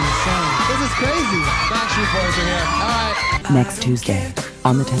crazy. Backstreet Boys are here. All right. Next Tuesday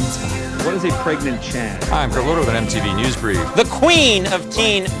on the 10 Spot. What is a pregnant Chad? Hi, I'm Kurt Loder with an MTV News Brief. The queen of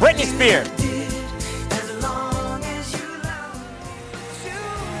teen, Britney Spears.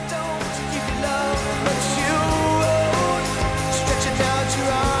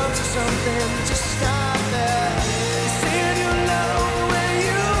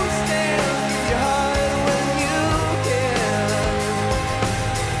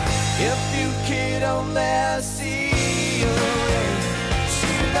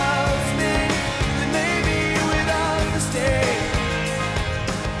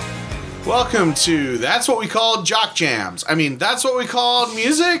 Welcome to That's What We Call Jock Jams. I mean, that's what we call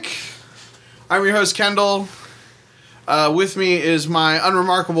music. I'm your host, Kendall. With me is my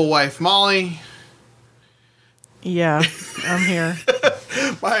unremarkable wife, Molly. Yeah, I'm here.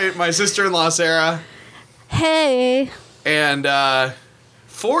 my sister-in-law, Sarah. Hey. And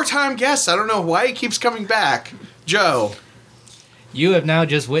four-time guest. I don't know why he keeps coming back. Joe. You have now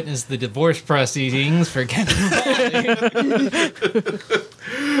just witnessed the divorce proceedings for Kendall.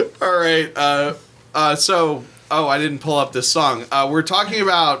 All right. I didn't pull up this song. We're talking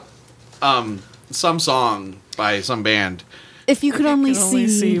about some song by some band. If you could only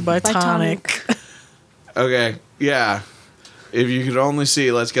see by Tonic. Okay. Yeah. If you could only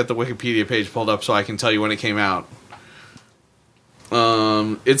see, let's get the Wikipedia page pulled up so I can tell you when it came out.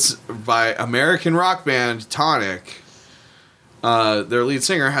 It's by American rock band Tonic. Their lead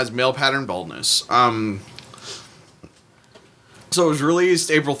singer has male pattern baldness. So it was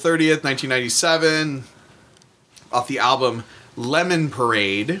released April 30th, 1997, off the album Lemon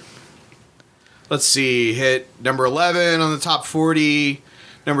Parade. Let's see, hit number 11 on the top 40,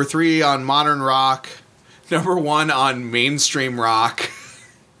 number 3 on modern rock, number 1 on mainstream rock.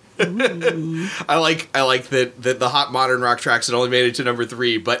 I like that the hot modern rock tracks had only made it to number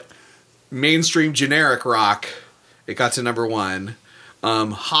 3, but mainstream generic rock, it got to number 1.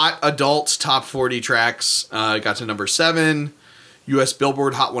 Hot adult top 40 tracks, got to number 7. U.S.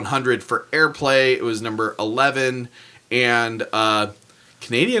 Billboard Hot 100 for Airplay, it was number 11. And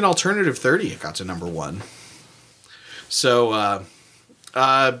Canadian Alternative 30, it got to number 1. So,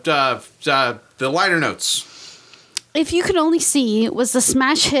 the liner notes. If You Could Only See was the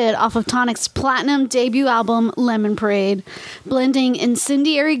smash hit off of Tonic's platinum debut album, Lemon Parade. Blending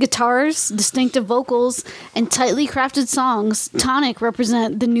incendiary guitars, distinctive vocals, and tightly crafted songs, Tonic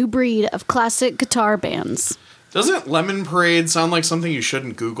represent the new breed of classic guitar bands. Doesn't Lemon Parade sound like something you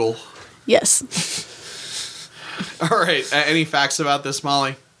shouldn't Google? Yes. All right. Any facts about this,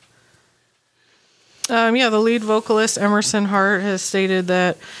 Molly? The lead vocalist, Emerson Hart, has stated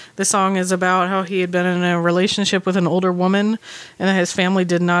that the song is about how he had been in a relationship with an older woman and that his family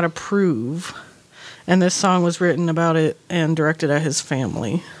did not approve. And this song was written about it and directed at his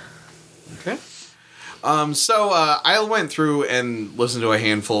family. Okay. I went through and listened to a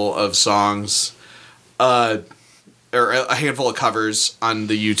handful of songs, or a handful of covers on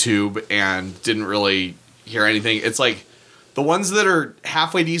the YouTube, and didn't really hear anything. It's like the ones that are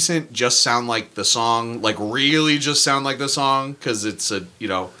halfway decent just sound like the song, like really just sound like the song, because it's a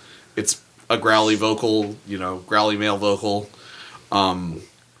growly vocal, growly male vocal. And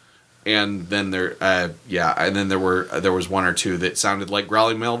then there was one or two that sounded like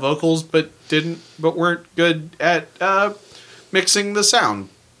growly male vocals, but weren't good at mixing the sound,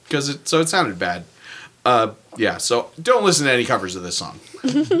 so it sounded bad. So don't listen to any covers of this song.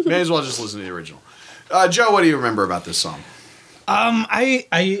 May as well just listen to the original. Joe, what do you remember about this song?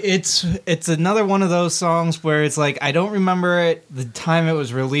 It's another one of those songs where it's like I don't remember it the time it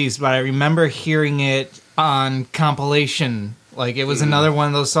was released, but I remember hearing it on compilation. Like it was another one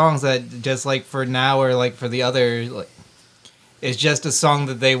of those songs that just like for now or like for the other, like, it's just a song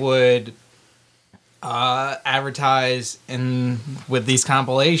that they would advertise with these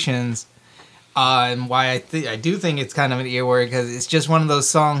compilations. And why I do think it's kind of an earworm, because it's just one of those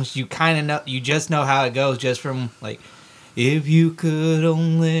songs you kind of know, you just know how it goes just from like, if you could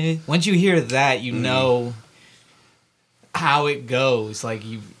only. Once you hear that, you know how it goes. Like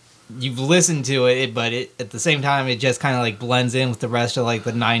you've listened to it, but at the same time, it just kind of like blends in with the rest of like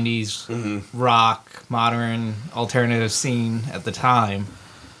the '90s rock, modern, alternative scene at the time.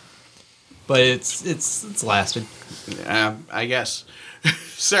 But it's lasted. I guess.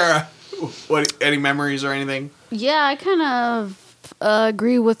 Sarah. What? Any memories or anything? Yeah, I kind of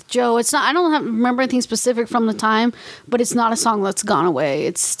agree with Joe. It's not. I don't remember anything specific from the time, but it's not a song that's gone away.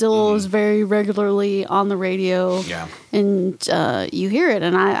 It still is very regularly on the radio. Yeah, and you hear it,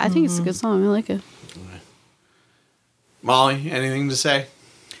 and I think it's a good song. I like it. Molly, anything to say?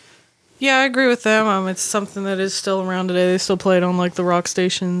 Yeah, I agree with them. It's something that is still around today. They still play it on like the rock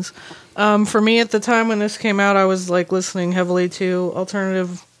stations. For me at the time when this came out, I was like listening heavily to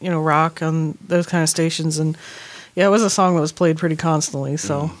alternative, rock on those kind of stations, and yeah, it was a song that was played pretty constantly.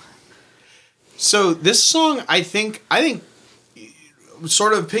 So, So this song, I think,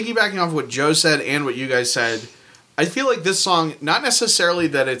 sort of piggybacking off what Joe said and what you guys said, I feel like this song, not necessarily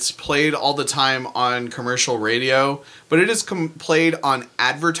that it's played all the time on commercial radio, but it is played on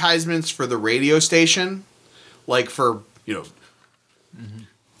advertisements for the radio station, like for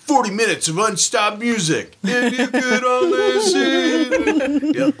 40 minutes of unstopped music. If you could only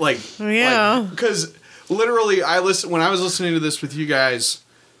listen. Because literally, when I was listening to this with you guys,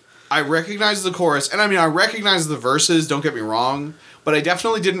 I recognized the chorus, and I mean, I recognized the verses. Don't get me wrong, but I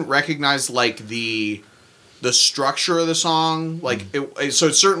definitely didn't recognize like the structure of the song. Like, so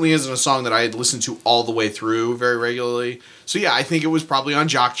it certainly isn't a song that I had listened to all the way through very regularly. So yeah, I think it was probably on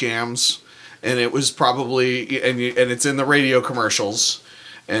Jock Jams, and it was probably and it's in the radio commercials.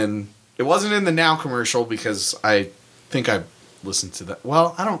 And it wasn't in the Now commercial because I think I listened to that.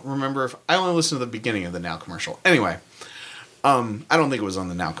 Well, I don't remember if I only listened to the beginning of the Now commercial. Anyway, I don't think it was on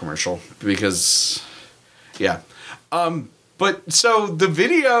the Now commercial because, yeah. But so the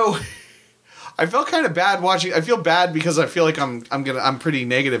video, I felt kind of bad watching. I feel bad because I feel like I'm pretty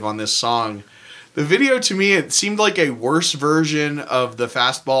negative on this song. The video to me, it seemed like a worse version of the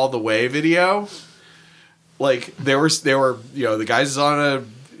Fastball the Way video. Like they were the guys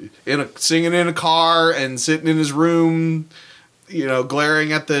singing in a car and sitting in his room,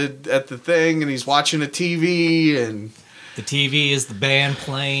 glaring at the thing, and he's watching a TV, and the TV is the band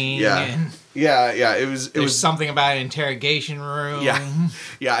playing. Yeah, and It was something about an interrogation room.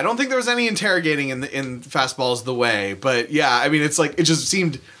 Yeah. I don't think there was any interrogating in Fastball's the Way, but yeah, I mean, it's like it just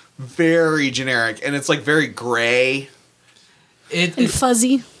seemed very generic, and it's like very gray and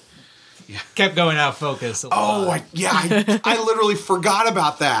fuzzy. Kept going out of focus. I literally forgot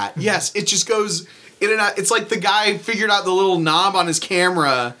about that. Yes, it just goes in and out. It's like the guy figured out the little knob on his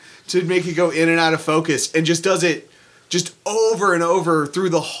camera to make it go in and out of focus, and just does it just over and over through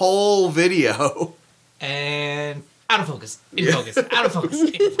the whole video. And out of focus, in focus, out of focus,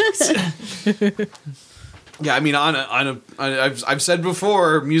 in focus. Yeah, I mean, I've said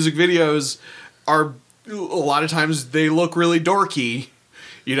before, music videos are a lot of times they look really dorky.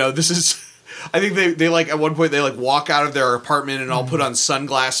 This is, I think they like at one point they like walk out of their apartment and all put on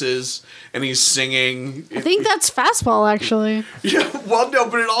sunglasses and he's singing. I think that's Fastball actually. Yeah, well, no,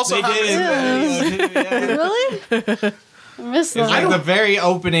 but it also Really? I missed that. It's like the very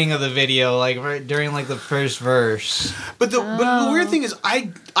opening of the video, like right during like the first verse. But the weird thing is,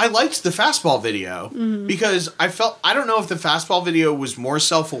 I liked the Fastball video because I don't know if the Fastball video was more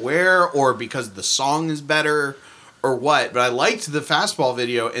self-aware or because the song is better or what, but I liked the Fastball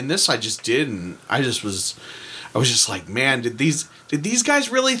video, and this I just didn't. I was just like, man, did these guys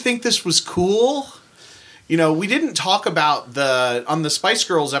really think this was cool? We didn't talk about on the Spice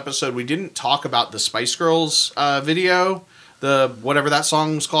Girls episode, we didn't talk about the Spice Girls video, the whatever that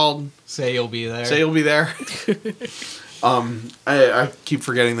song was called. Say You'll Be There. Say You'll Be There. I keep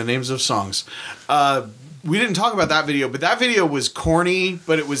forgetting the names of songs. We didn't talk about that video, but that video was corny,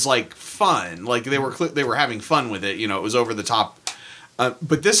 but it was like fun. Like they were having fun with it. It was over the top.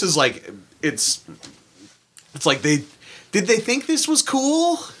 But this is like it's like did they think this was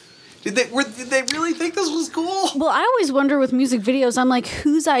cool? Did they really think this was cool? Well, I always wonder with music videos, I'm like,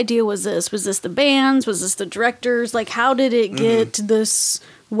 whose idea was this? Was this the band's? Was this the director's? Like, how did it get this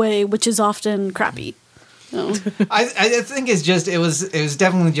way, which is often crappy? No. I think it was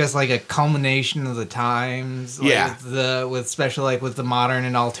definitely just like a culmination of the times. Like with especially like with the modern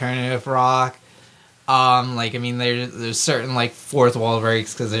and alternative rock. Like I mean, there's certain like fourth wall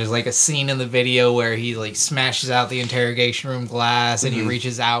breaks because there's like a scene in the video where he like smashes out the interrogation room glass and he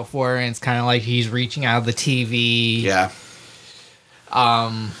reaches out for her and it's kind of like he's reaching out of the TV. Yeah.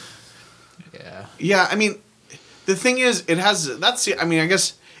 Yeah. Yeah. I mean, the thing is,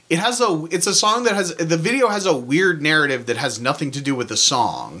 it's a song that the video has a weird narrative that has nothing to do with the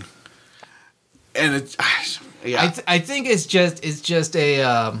song. And I think it's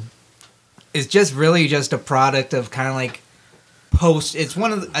just really just a product of kind of like post. It's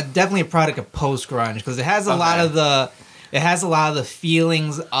definitely a product of post grunge because it has a lot of the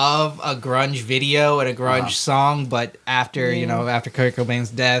feelings of a grunge video and a grunge song, but after after Kurt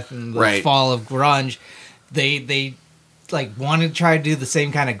Cobain's death and the fall of grunge, they like wanted to try to do the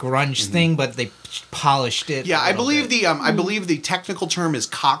same kind of grunge thing, but they polished it. Yeah, I believe the technical term is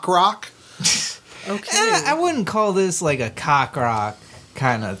cock rock. Okay, I wouldn't call this like a cock rock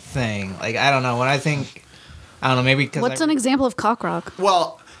kind of thing. Like I don't know. When I think, I don't know. Maybe because what's an example of cock rock?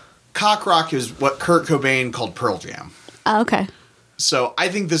 Well, cock rock is what Kurt Cobain called Pearl Jam. Oh, okay. So I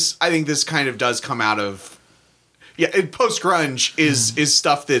think this kind of does come out of post grunge is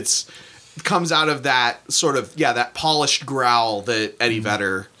stuff that's comes out of that sort of that polished growl that Eddie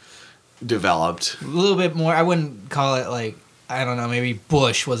Vedder developed. A little bit more. I wouldn't call it like, I don't know, maybe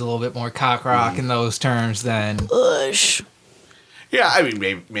Bush was a little bit more cock rock in those terms than Bush. Yeah, I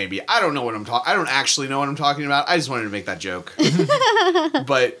mean, maybe. I don't know what I don't actually know what I'm talking about. I just wanted to make that joke.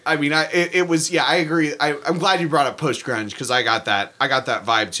 But I mean, it was. I agree. I'm glad you brought up post grunge because I got that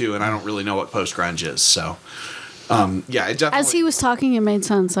vibe too, and I don't really know what post grunge is. So, it definitely. As he was talking, it made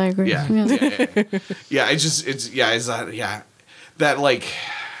sense. I agree. Yeah. That like.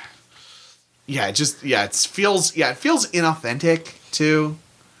 Yeah, it feels inauthentic too.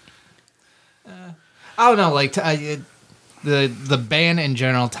 I don't know, like the band in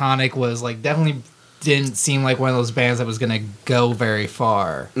general, Tonic, was like definitely didn't seem like one of those bands that was gonna go very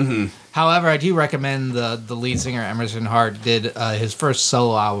far. Mm-hmm. However, I do recommend the lead singer Emerson Hart did his first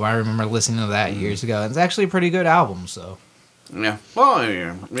solo album. I remember listening to that years ago, and it's actually a pretty good album. So yeah, well,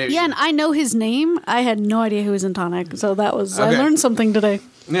 yeah, maybe. Yeah, and I know his name. I had no idea who was in Tonic, so that was I learned something today.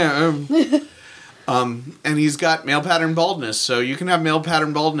 Yeah. And he's got male pattern baldness, so you can have male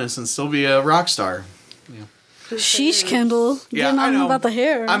pattern baldness and still be a rock star. Yeah. Sheesh, Kendall. Yeah, Getting I on know. About the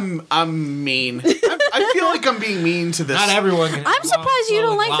hair. I'm mean. I feel like I'm being mean to this. not everyone can. I'm surprised you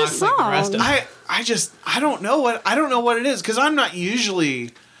don't like this like the rest song. of- I don't know what it is because I'm not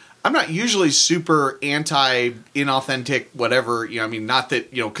usually super anti inauthentic whatever. I mean, not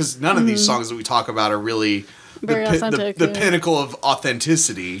that because none of these songs that we talk about are really Very authentic, the yeah. pinnacle of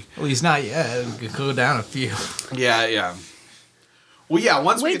authenticity. At least not yet. We could go down a few. Yeah. Well, yeah.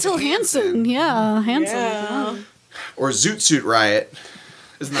 Once we Wait get till to Hanson. Yeah, Hanson. Yeah. or Zoot Suit Riot,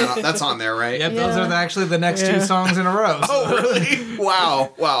 isn't that's on there, right? Yep, those Yeah. are actually the next two songs in a row. So. Oh, really?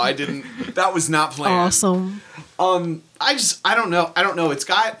 Wow. I didn't. That was not planned. Awesome. I don't know. It's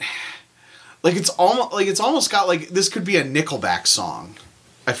got it's almost got like this could be a Nickelback song.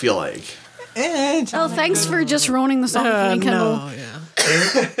 I feel like. Oh, thanks for just ruining the song for me, Kendall. No, yeah.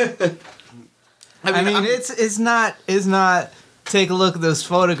 I mean, it's not take a look at this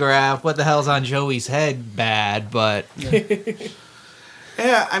photograph. What the hell's on Joey's head? Bad, but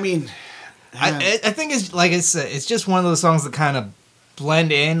Yeah, I mean, I think it's like it's just one of those songs that kind of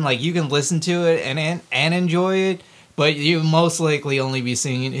blend in. Like you can listen to it and enjoy it, but you most likely only be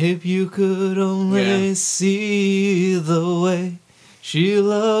singing "If You Could Only See the Way She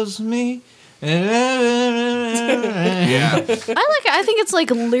Loves Me." yeah. I think it's like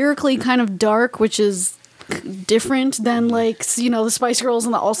lyrically kind of dark, which is different than like the Spice Girls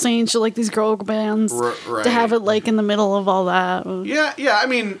and the All Saints or like these girl bands Right. to have it like in the middle of all that. Yeah. I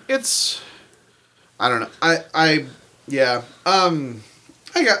mean, it's. I don't know. I hear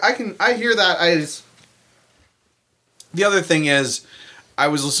that. The other thing is, I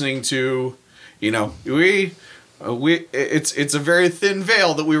was listening to, it's a very thin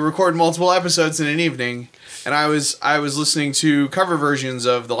veil that we record multiple episodes in an evening, and I was listening to cover versions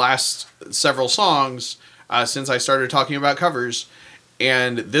of the last several songs since I started talking about covers,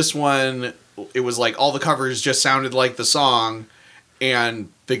 and this one, it was like all the covers just sounded like the song,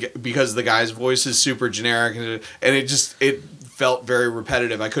 and because the guy's voice is super generic, and it felt very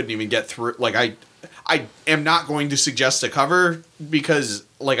repetitive. I couldn't even get through. Like I am not going to suggest a cover because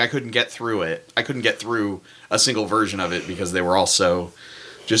I couldn't get through it. I couldn't get through a single version of it because they were all so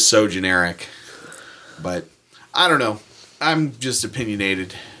generic. But I don't know. I'm just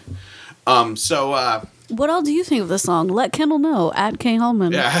opinionated. What all do you think of this song? Let Kendall know at K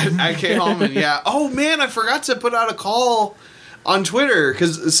Hallman. Yeah, at K Hallman. Yeah. Oh man, I forgot to put out a call on Twitter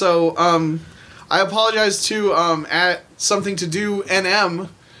I apologize to at something to do NM,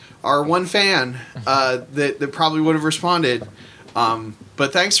 our one fan that probably would have responded.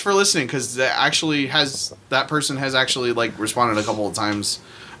 But thanks for listening because that person has actually responded a couple of times,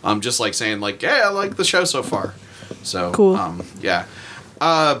 just saying yeah, I like the show so far. So cool. Yeah.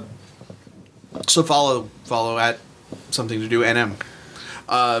 So follow at something to do NM.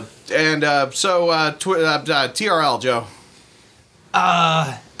 TRL Joe.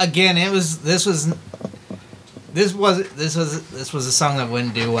 again, this was a song that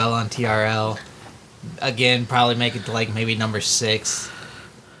wouldn't do well on TRL. Again, probably make it to maybe number 6.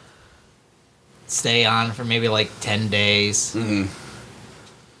 Stay on for maybe 10 days. Mm-hmm.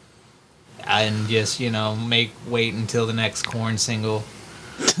 And just, wait until the next Korn single.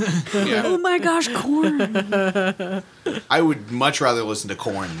 Yeah. Oh my gosh, Korn. I would much rather listen to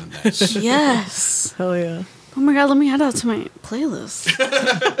Korn than this. Yes. Hell yeah. Oh my god, let me add that to my playlist.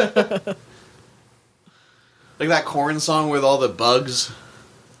 Like that Korn song with all the bugs.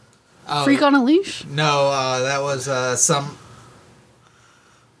 Freak on a Leash? No, that was some.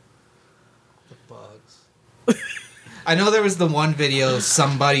 The bugs. I know there was the one video,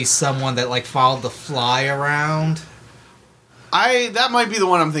 someone that like followed the fly around. That might be the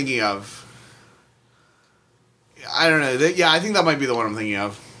one I'm thinking of. I don't know. I think that might be the one I'm thinking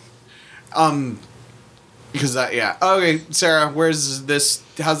of. Because Okay, Sarah, how's this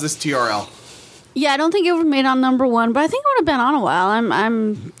TRL? Yeah, I don't think it would have made on number one, but I think it would have been on a while.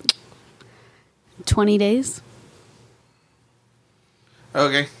 I'm 20 days.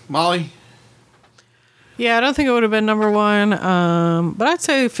 Okay, Molly? Yeah, I don't think it would have been number one, but I'd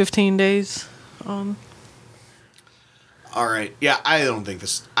say 15 days. All right. Yeah, I don't think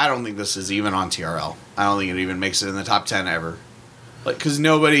this is even on TRL. I don't think it even makes it in the top 10 ever. Like, because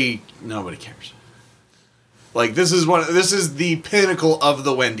nobody cares. Like, this is the pinnacle of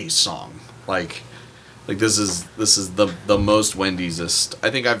the Wendy's song. Like this is the most Wendy's-est.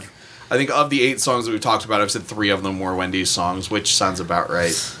 I think of the 8 songs that we've talked about, I've said 3 of them were Wendy's songs, which sounds about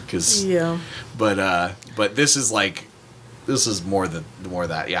right. Yeah. But this is more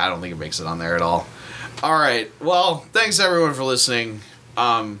that. Yeah, I don't think it makes it on there at all. All right. Well, thanks everyone for listening.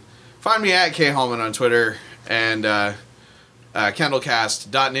 Find me at KHallman on Twitter and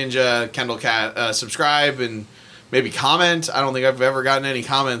Kendallcast.ninja. Kendallcast. Subscribe and maybe comment. I don't think I've ever gotten any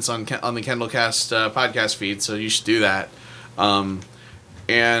comments on the Kendallcast podcast feed, so you should do that. Don't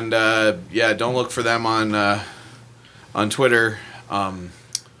look for them on Twitter. I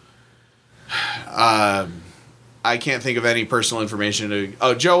can't think of any personal information.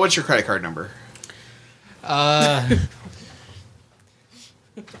 Joe, what's your credit card number?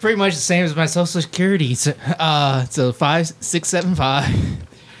 Pretty much the same as my social security. So 5675.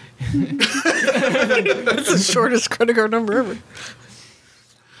 That's the shortest credit card number ever.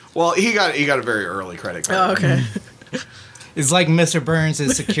 Well, he got a very early credit card. Oh, okay. It's like Mr.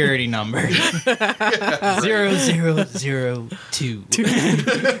 Burns' security number. 0002.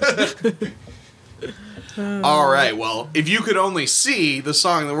 All right. Well, if you could only see the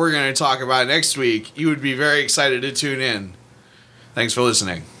song that we're going to talk about next week, you would be very excited to tune in. Thanks for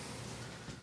listening.